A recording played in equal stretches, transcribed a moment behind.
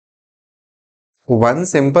One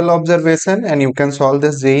simple observation and you can solve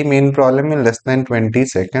this JEE main problem in less than 20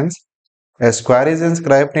 seconds. A square is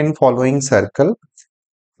inscribed in following circle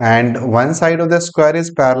and one side of the square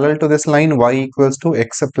is parallel to this line y equals to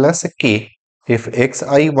x plus k. If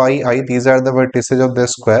xi, yi, these are the vertices of the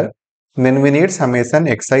square, then we need summation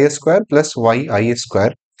xi square plus yi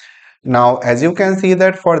square. Now, as you can see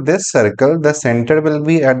that for this circle, the center will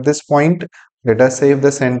be at this point. Let us say if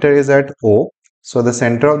the center is at O. So, the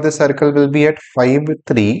center of the circle will be at 5,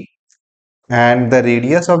 3. And the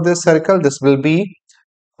radius of this circle, this will be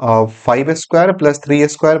 5 square plus 3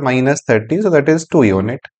 square minus 30. So, that is 2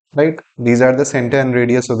 unit, right? These are the center and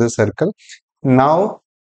radius of the circle. Now,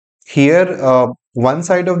 here, one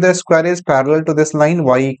side of the square is parallel to this line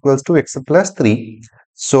y equals to x plus 3.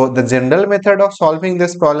 So the general method of solving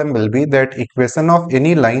this problem will be that equation of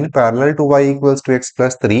any line parallel to y equals to x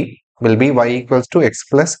plus 3 will be y equals to x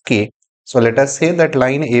plus k. So let us say that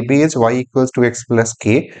line AB is y equals to x plus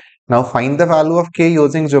k. Now find the value of k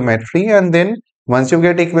using geometry, and then once you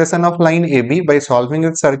get equation of line AB by solving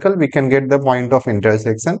its circle, we can get the point of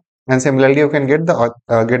intersection, and similarly you can get the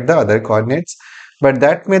other coordinates. But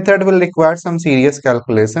that method will require some serious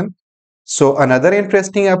calculation. So another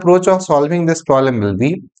interesting approach of solving this problem will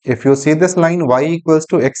be, if you see this line y equals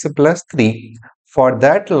to x plus 3, for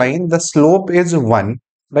that line the slope is 1,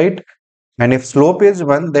 right? And if slope is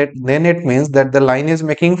 1, then it means that the line is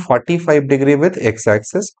making 45 degree with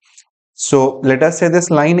x-axis. So let us say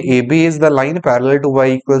this line AB is the line parallel to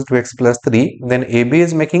y equals to x plus 3, then AB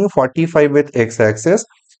is making 45 with x-axis.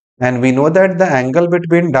 And we know that the angle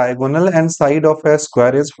between diagonal and side of a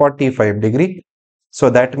square is 45 degree. So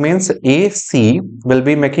that means AC will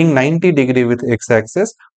be making 90 degree with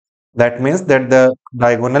x-axis. That means that the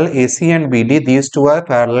diagonal AC and BD, these two are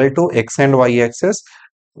parallel to x and y axis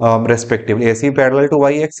respectively. AC parallel to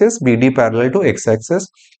y axis, BD parallel to x axis.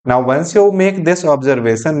 Now once you make this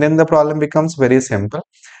observation, then the problem becomes very simple.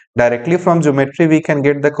 Directly from geometry, we can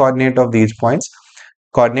get the coordinate of these points.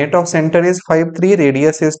 Coordinate of center is 5, 3,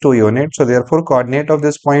 radius is 2 units. So therefore, coordinate of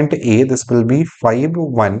this point A, this will be 5,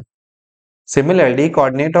 1. Similarly,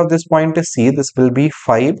 coordinate of this point C, this will be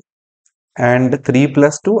 5 and 3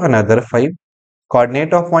 plus 2, another 5.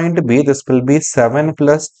 Coordinate of point B, this will be 7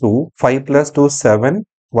 plus 2, 5 plus 2, 7.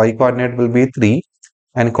 Y coordinate will be 3.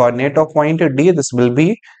 And coordinate of point D, this will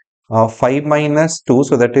be 5 minus 2,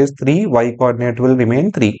 so that is 3. Y coordinate will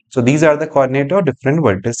remain 3. So these are the coordinate of different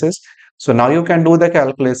vertices. So now you can do the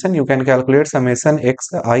calculation. You can calculate summation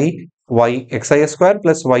xi square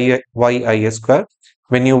plus yi square.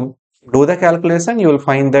 When you do the calculation, you will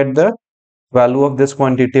find that the value of this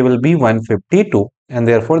quantity will be 152. And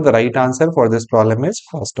therefore, the right answer for this problem is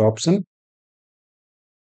first option.